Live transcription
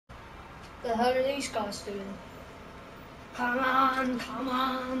The hell are these guys doing? Come on, come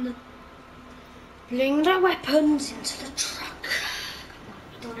on. Bring the weapons into the truck.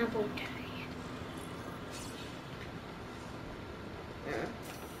 We don't have all day.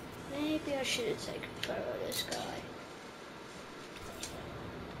 Maybe I should have taken a photo of this guy.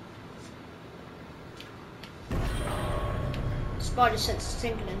 Spider sense is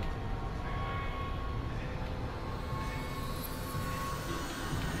tingling.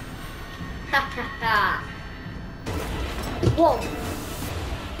 Ha ha ha! Whoa!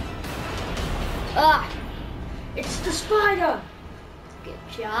 Ah! It's the spider! Good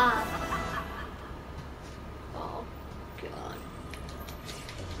job. Oh, God.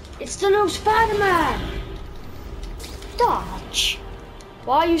 It's the new Spider-Man! Dodge!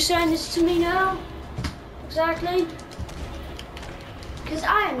 Why are you saying this to me now? Exactly? Because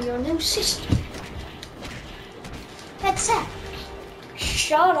I am your new sister. Attack!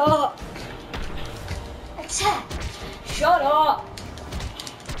 Shut up! Attack! Shut up!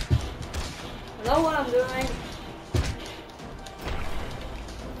 I know what I'm doing.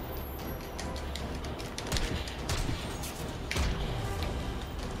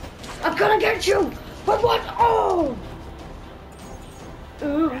 I'm gonna get you! But what? Oh!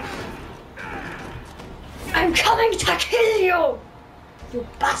 Ooh. I'm coming to kill you! You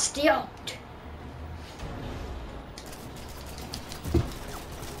bastard!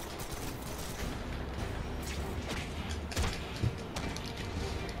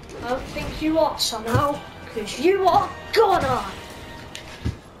 I don't think you are somehow, because you are gonna!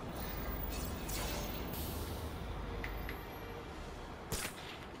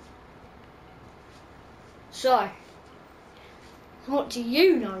 So, what do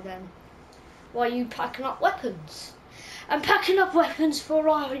you know then? Why are you packing up weapons? I'm packing up weapons for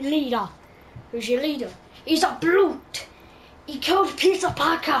our leader. Who's your leader? He's a brute! He killed Peter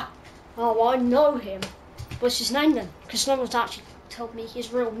Parker! Oh, I know him. What's his name then? Because no one's actually told me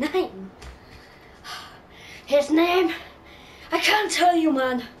his real name. His name? I can't tell you,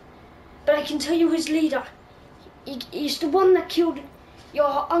 man. But I can tell you his leader. He's the one that killed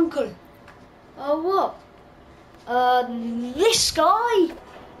your uncle. Oh, what? This guy?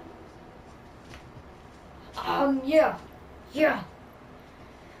 Yeah.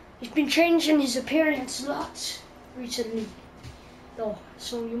 He's been changing his appearance a lot recently. Oh,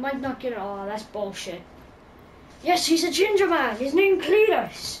 so you might not get it. Oh, that's bullshit. Yes, he's a ginger man. His name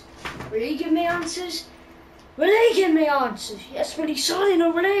Cletus. Will he give me answers? Will he give me answers? Yes, but he's signing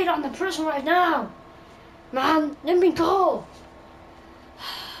a raid on the prison right now. Man, let me go.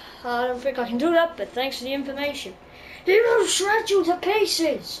 I don't think I can do that, but thanks for the information. He will shred you to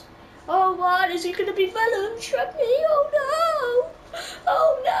pieces. Oh, what? Is he going to be Venom? Shred me? Oh, no.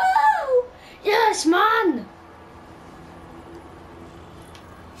 Oh, no. Yes, man.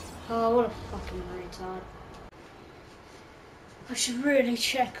 Oh, what a fucking retard. I should really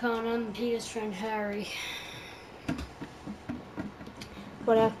check on Peter's friend Harry.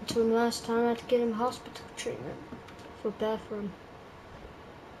 What happened to him last time? I had to get him hospital treatment. I feel bad for him.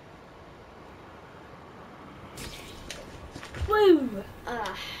 Woo!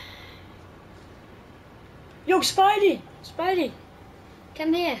 Yo, Spidey! Spidey!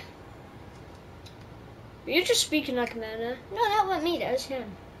 Come here. You're just speaking like a man, huh? No, that wasn't me, that was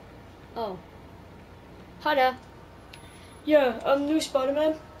him. Oh. Hi there. Yeah, I'm new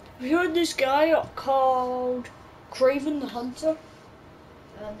Spider-Man. Have you heard this guy called Kraven the Hunter?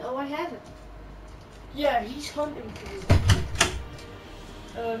 No, I haven't. Yeah, he's hunting for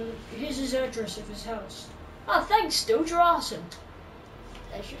you. Here's his address of his house. Oh, thanks, dude. You're awesome.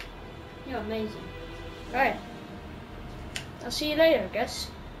 You're amazing. Right. I'll see you later, I guess.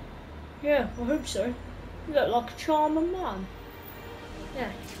 Yeah, I hope so. You look like a charming man.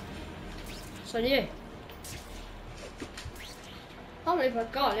 Yeah. So do you. I can't believe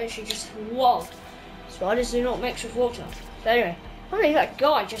that guy literally just, whoa. Spiders do not mix with water. But anyway, I can't believe that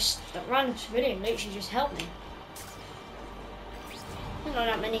guy that random civilian literally just helped me. I don't know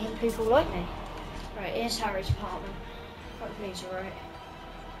that many people like me. Right, here's Harry's apartment. Hopefully he's alright.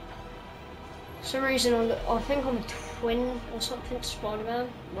 For some reason, I think I'm a twin or something, Spider-Man,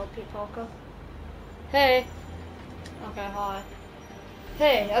 not Peter Parker. Hey! Okay, hi.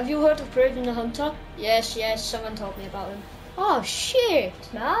 Hey, have you heard of Kraven the Hunter? Yes, someone told me about him. Oh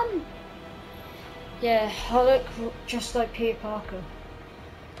shit, man! Yeah, I look just like Peter Parker.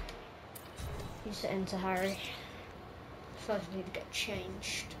 He's into Harry. First I need to get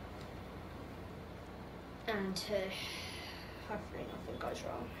changed. And hopefully nothing goes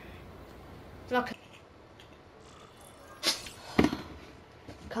wrong. Look.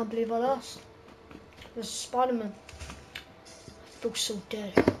 Can't believe I lost. There's Spider-Man. I feel so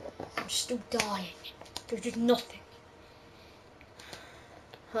dead. I'm still dying. There's just nothing.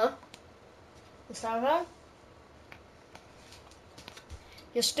 Huh? Is that right?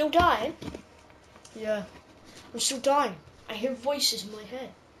 You're still dying? Yeah. I'm still dying. I hear voices in my head.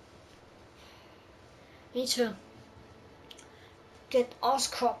 I need to get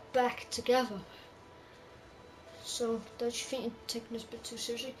Oscorp back together. So, don't you think you're taking this a bit too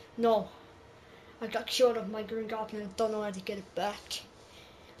seriously? No. I got cured of my green goblin and I don't know how to get it back.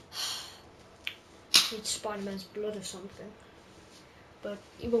 I need Spider-Man's blood or something. But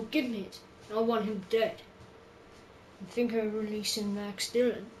he won't give me it. I want him dead. I'm thinking of releasing Max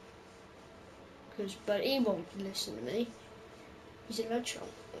Dillon. But he won't listen to me. He's a Electron.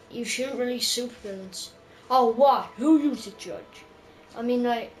 You shouldn't release supervillains. Oh, what? Who are you to judge? I mean,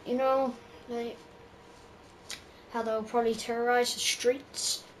 like, you know, like, how they'll probably terrorize the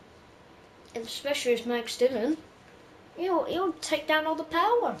streets. And especially as Max Dillon. He'll take down all the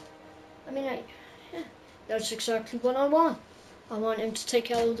power. I mean, like, yeah, that's exactly what I want. I want him to take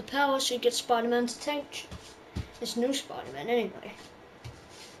out all the power so he gets Spider-Man's attention. This new Spider-Man, anyway.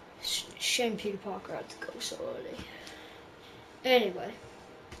 Shame Peter Parker had to go so early. Anyway.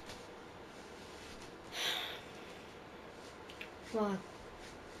 Come on.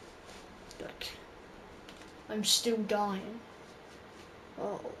 Look. I'm still dying.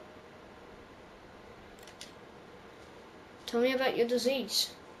 Oh. Tell me about your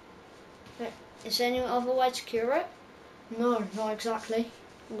disease. Is there any other way to cure it? No, not exactly.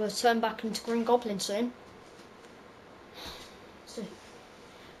 I'm going to turn back into Green Goblin soon. So,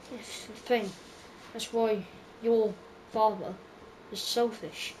 it's the thing. That's why your father is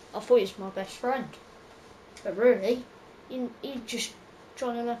selfish. I thought he was my best friend. But really, he just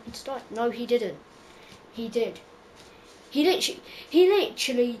trying to make me to die. No, he didn't. He did. He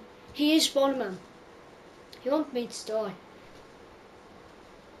is Spider-Man. He wanted me to die.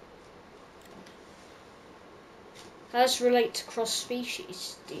 How does it relate to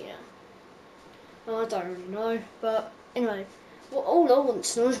cross-species, do you know? I don't really know, but anyway, all I want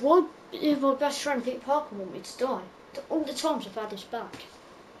to know is why did my best friend Peter Parker want me to die? All the times I've had his back,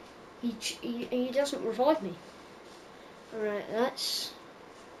 he doesn't revive me. Alright, that's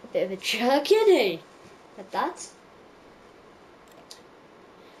a bit of a jerk, isn't he? At that.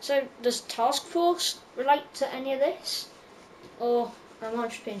 So, does Task Force relate to any of this? Or am I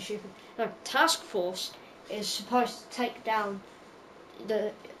just being stupid? No, Task Force is supposed to take down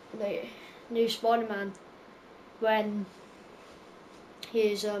the new Spider-Man when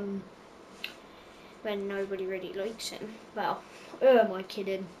he's when nobody really likes him. Well, who am I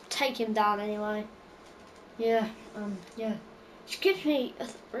kidding? Take him down anyway. Yeah, yeah. Which gives me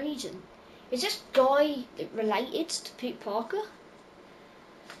a reason. Is this guy related to Pete Parker?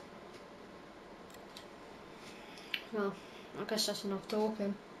 Well, I guess that's enough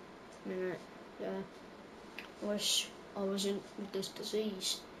talking. Yeah. I wish I wasn't with this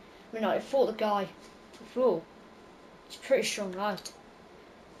disease. I mean, I fought the guy before. He's a pretty strong lad.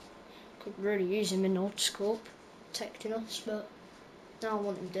 Could really use him in Oscorp, protecting us, but now I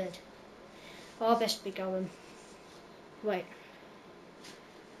want him dead. Well, I best be going. Wait.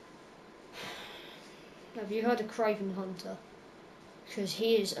 Have you heard of Kraven Hunter? Because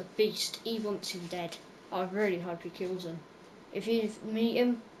he is a beast. He wants him dead. I really hope he kills him. If you meet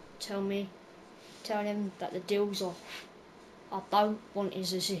him, tell him that the deal's off. I don't want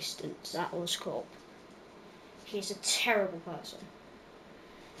his assistance at Oscorp. He's a terrible person.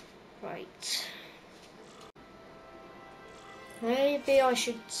 Right. Maybe I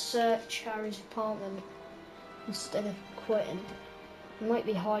should search Harry's apartment instead of quitting. He might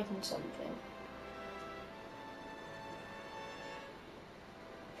be hiding something.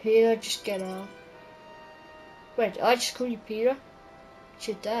 Peter, just get out. Wait, did I just call you Peter? It's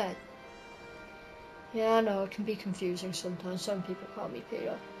your dad. Yeah, I know, it can be confusing sometimes. Some people call me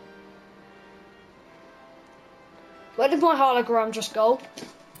Peter. Where did my hologram just go?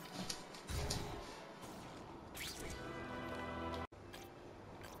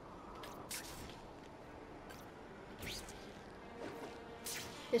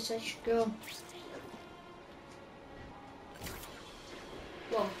 Yes, I should go.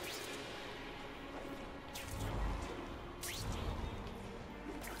 Whoa.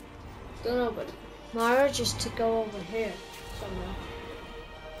 Don't know, but my urge is to go over here somewhere.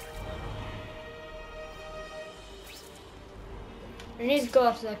 I need to go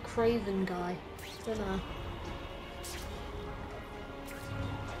after that Kraven guy. Don't know.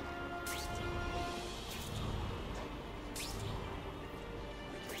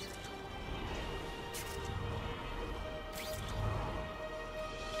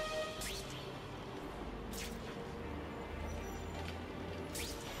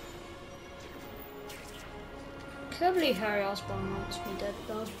 can't believe Harry Osborn wants me dead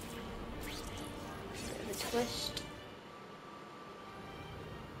though. Bit of a twist.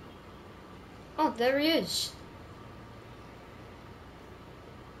 Oh, there he is.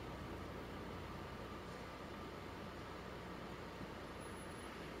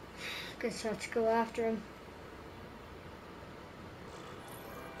 Guess I have to go after him.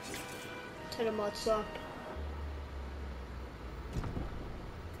 Tell him what's up.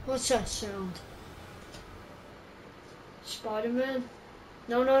 What's that sound? Spider-Man?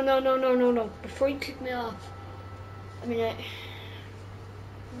 No, no, no, no, no, no, no. Before you kick me off. I mean,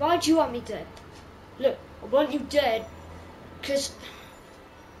 why do you want me dead? Look, I want you dead, cause...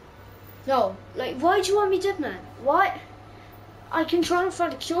 No, like, why do you want me dead, man? Why? I can try and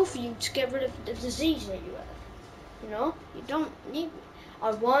find a cure for you to get rid of the disease that you have. You know? You don't need me.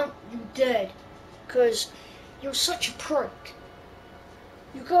 I want you dead, cause you're such a prick.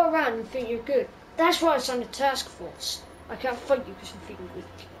 You go around and think you're good. That's why I signed a task force. I can't fight you because I'm feeling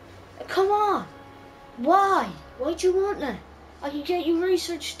weak. Come on! Why? Why do you want that? I can get you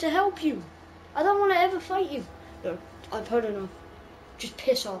research to help you. I don't want to ever fight you. Look, I've heard enough. Just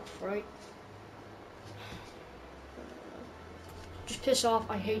piss off, right? Just piss off,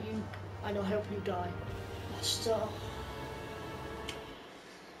 I hate you, and I'll help you die. Still.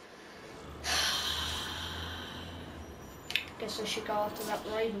 Guess I should go after that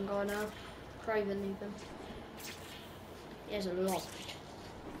Raven guy now. Kraven even. He has a lot.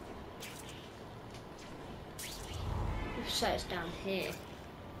 You say it's down here.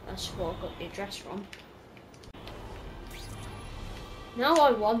 That's where I got the address from. Now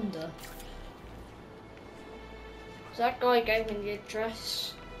I wonder. That guy gave me the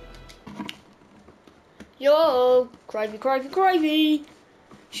address. Yo, Gravy, Gravy, Gravy!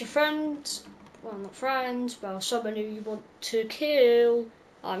 It's your friends, well not friends, but someone who you want to kill.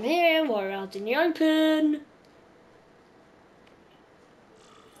 I'm here, we're out in the open.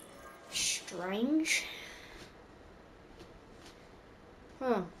 Strange.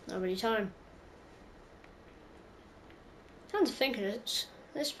 Huh, nobody time. Time to think of it,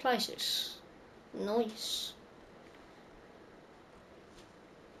 this place is nice.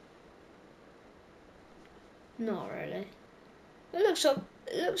 Not really. It looks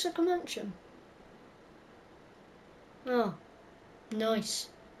like a mansion. Oh, nice.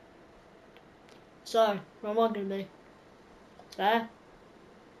 So, where am I gonna be? There?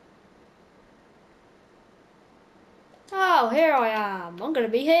 Oh, here I am. I'm gonna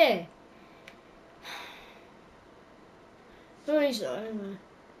be here. Where is that anyway?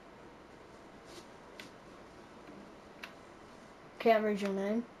 Can't read your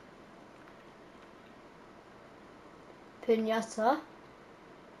name. Pinata.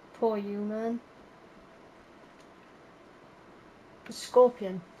 Poor you, man. A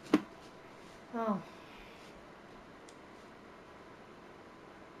scorpion. Oh.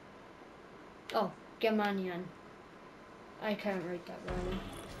 Oh, Gamanian. I can't read that really.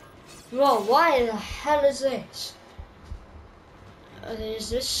 Whoa, why the hell is this? Is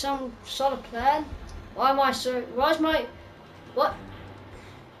this some sort of plan? Why am I so... Why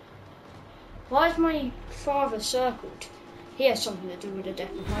is my father circled? He has something to do with the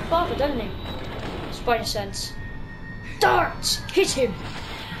death of my father, doesn't he? Spider sense. Darts! Hit him!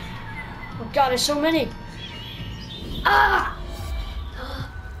 Oh god, there's so many! Ah!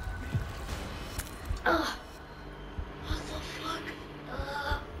 Ah! What the fuck? I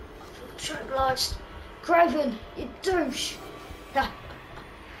feel tranquilized. Kraven, you douche! Ha!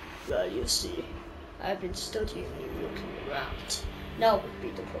 Well, you see, I've been studying you looking around. Now would be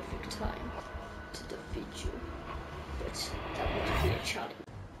the perfect time to defeat you. But that would be a challenge.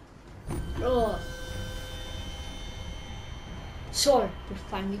 Oh. So, we're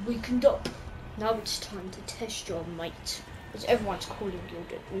finally weakened up. Now it's time to test your might. As everyone's calling you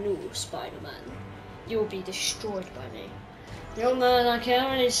the new Spider-Man. You will be destroyed by me. Yo man, I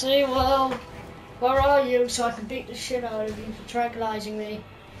can't really see well. Where are you so I can beat the shit out of you for tranquilizing me?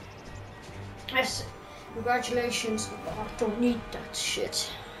 Yes, congratulations, but I don't need that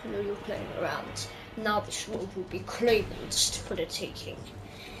shit. I know you're playing around. Now this world will be Kraven's for the taking.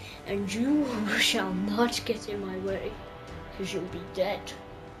 And you shall not get in my way, because you'll be dead.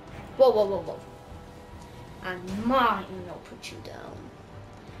 Whoa, whoa, whoa, whoa. And mine will put you down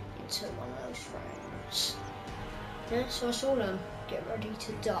into one of those frames. Yeah, so I saw them. Get ready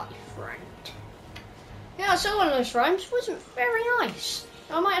to die, friend. Yeah, I saw one of those frames. It wasn't very nice.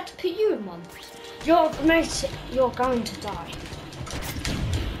 I might have to put you in one. You're going to die.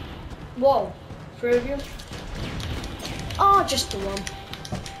 Whoa, 3 of you? Oh, just the one.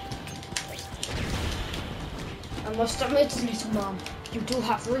 I must admit, little man, you do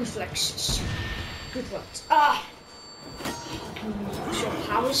have reflexes. Good ones. Ah! You use your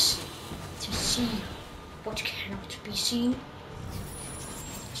powers to see what cannot be seen.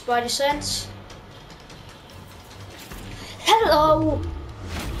 Spider sense. Hello!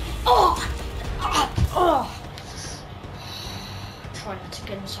 Oh! Oh! Try not to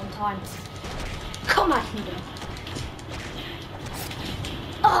get him sometime. Come at me then.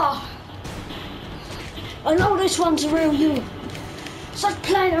 Oh! I know this one's a real you. Stop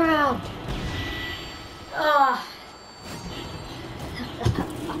playing around. Ah!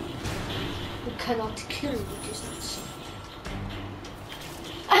 You cannot kill the distance.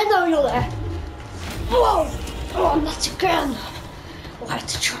 I know you're there. Whoa! Oh, not again. We'll have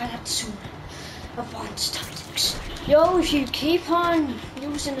to try that soon. Advanced tactics. Yo, if you keep on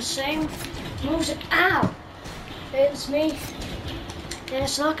using the same moves, ow! It's me. And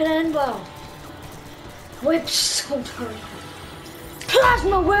it's not gonna end well. Whips, don't hurry.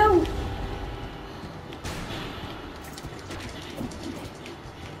 Plasma will!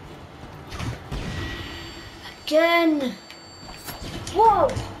 Again! Whoa!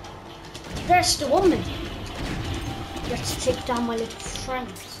 There's the woman. Let's take down my little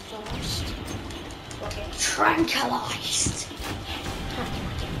friend first. Or get tranquilized.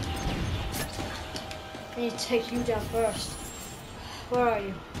 I need to take you down first. Where are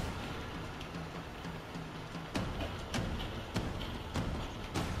you?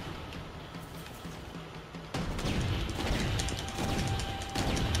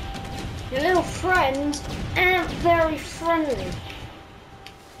 Your little friends aren't very friendly.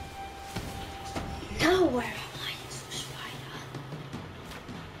 Now where am I, little spider?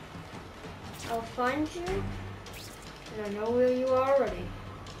 I'll find you, and I know where you are already.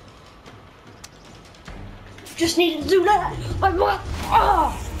 Just need to do that.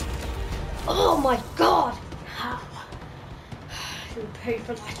 Oh my God! How? You'll pay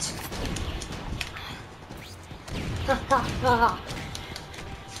for that. Ha ha ha!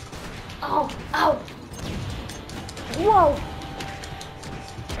 Ow! Ow! Whoa!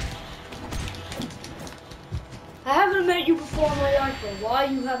 I haven't met you before in my life, but why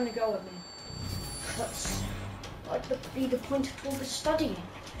are you having a go at me? Because that would be the point of all the studying.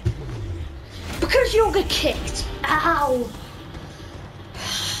 Because you'll get kicked. Ow!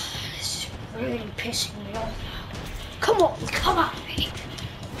 This is really pissing me off now. Come on, come at me.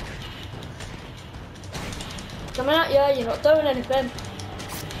 Coming at you, you're not doing anything.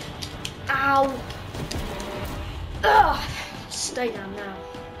 Ow! Ugh! Stay down now.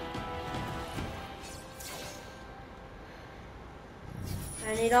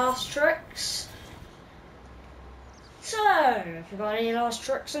 Any last tricks? So, have you got any last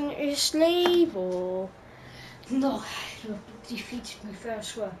tricks in your sleeve, or no? You defeated me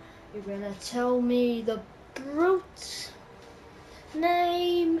first. Well, you're gonna tell me the brute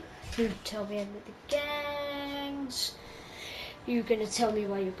name. You tell me any of the gangs. You're gonna tell me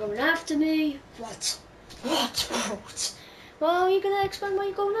why you're going after me. What? What brute? Well, you're gonna explain why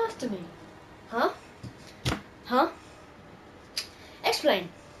you're going after me. Huh? Huh? Explain.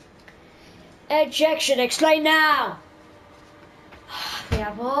 Ejection, explain now! We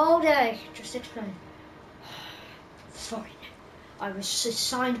have all day. Just explain. Fine. I was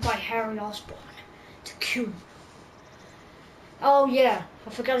assigned by Harry Osborn to kill you. Oh yeah, I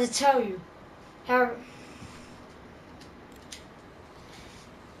forgot to tell you.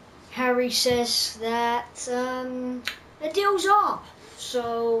 Harry says that the deal's off.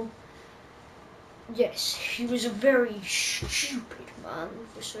 So yes, he was a very stupid man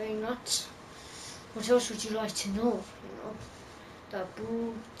for saying that. What else would you like to know? You know, the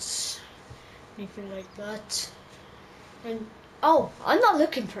boots, anything like that. And oh, I'm not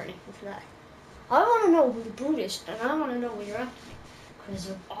looking for anything for that. I want to know who the brute is, and I want to know where you're at, because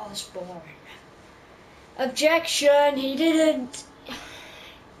of Osborn. Objection! He didn't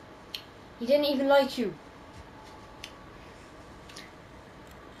even like you.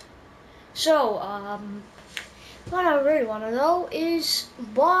 So, what I really want to know is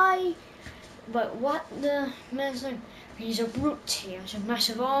why, but what the man's name? He's a brute, he has a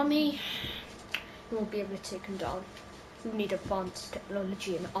massive army. You won't be able to take him down. You need advanced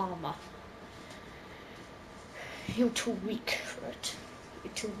technology and armor. You're too weak for it.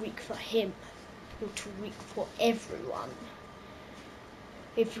 You're too weak for him. You're too weak for everyone.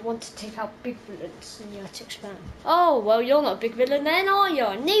 If you want to take out big villains, then you have to expand. Oh, well, you're not a big villain then, are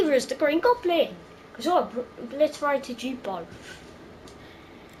you? Neither is the Green Goblin. Because I obliterated you both.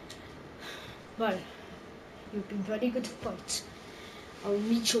 Well, you've been very good to fight. I'll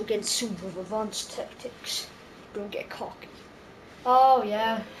meet you again soon with advanced tactics. Don't get cocky. Oh,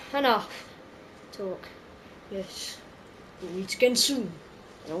 yeah, enough talk. Yes, we'll meet again soon.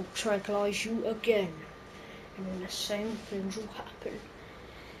 And I'll tranquilize you again. and then the same things will happen.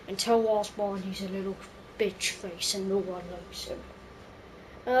 Until Osborne, he's a little bitch face and no one likes him.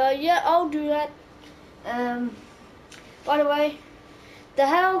 Yeah, I'll do that. By the way, the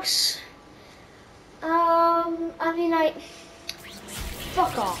house, I mean,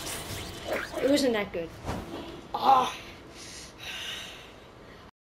 fuck off. It wasn't that good. Ah.